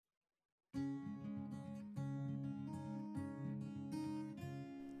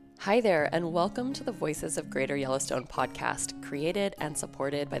Hi there, and welcome to the Voices of Greater Yellowstone podcast, created and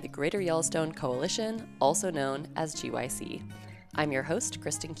supported by the Greater Yellowstone Coalition, also known as GYC. I'm your host,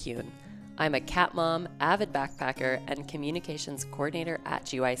 Kristen Kuhn. I'm a cat mom, avid backpacker, and communications coordinator at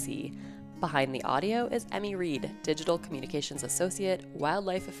GYC. Behind the audio is Emmy Reed, digital communications associate,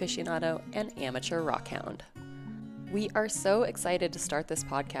 wildlife aficionado, and amateur rockhound. We are so excited to start this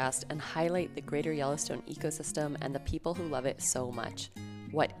podcast and highlight the Greater Yellowstone ecosystem and the people who love it so much.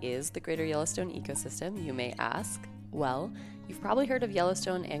 What is the Greater Yellowstone ecosystem, you may ask? Well, you've probably heard of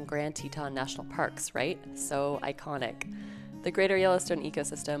Yellowstone and Grand Teton National Parks, right? So iconic. The Greater Yellowstone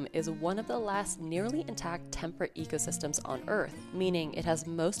ecosystem is one of the last nearly intact temperate ecosystems on Earth, meaning it has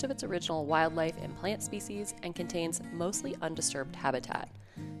most of its original wildlife and plant species and contains mostly undisturbed habitat.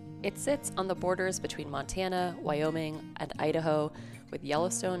 It sits on the borders between Montana, Wyoming, and Idaho, with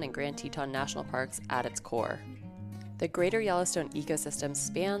Yellowstone and Grand Teton National Parks at its core. The Greater Yellowstone ecosystem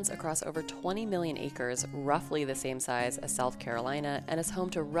spans across over 20 million acres, roughly the same size as South Carolina, and is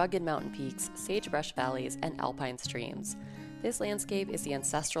home to rugged mountain peaks, sagebrush valleys, and alpine streams. This landscape is the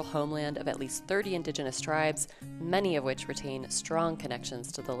ancestral homeland of at least 30 indigenous tribes, many of which retain strong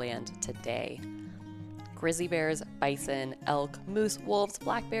connections to the land today. Grizzly bears, bison, elk, moose, wolves,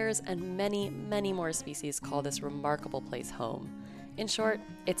 black bears, and many, many more species call this remarkable place home. In short,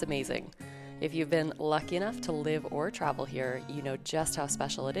 it's amazing. If you've been lucky enough to live or travel here, you know just how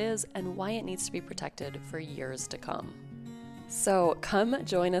special it is and why it needs to be protected for years to come. So come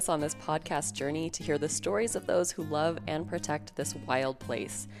join us on this podcast journey to hear the stories of those who love and protect this wild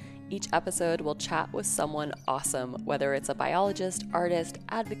place. Each episode will chat with someone awesome, whether it's a biologist, artist,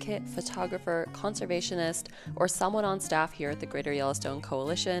 advocate, photographer, conservationist, or someone on staff here at the Greater Yellowstone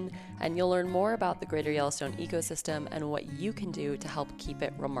Coalition, and you'll learn more about the Greater Yellowstone ecosystem and what you can do to help keep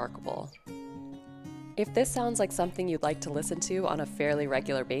it remarkable. If this sounds like something you'd like to listen to on a fairly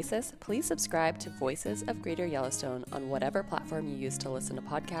regular basis, please subscribe to Voices of Greater Yellowstone on whatever platform you use to listen to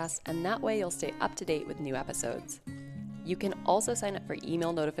podcasts, and that way you'll stay up to date with new episodes. You can also sign up for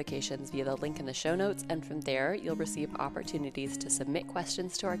email notifications via the link in the show notes, and from there you'll receive opportunities to submit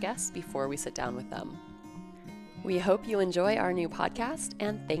questions to our guests before we sit down with them. We hope you enjoy our new podcast,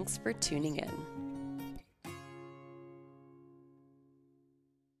 and thanks for tuning in.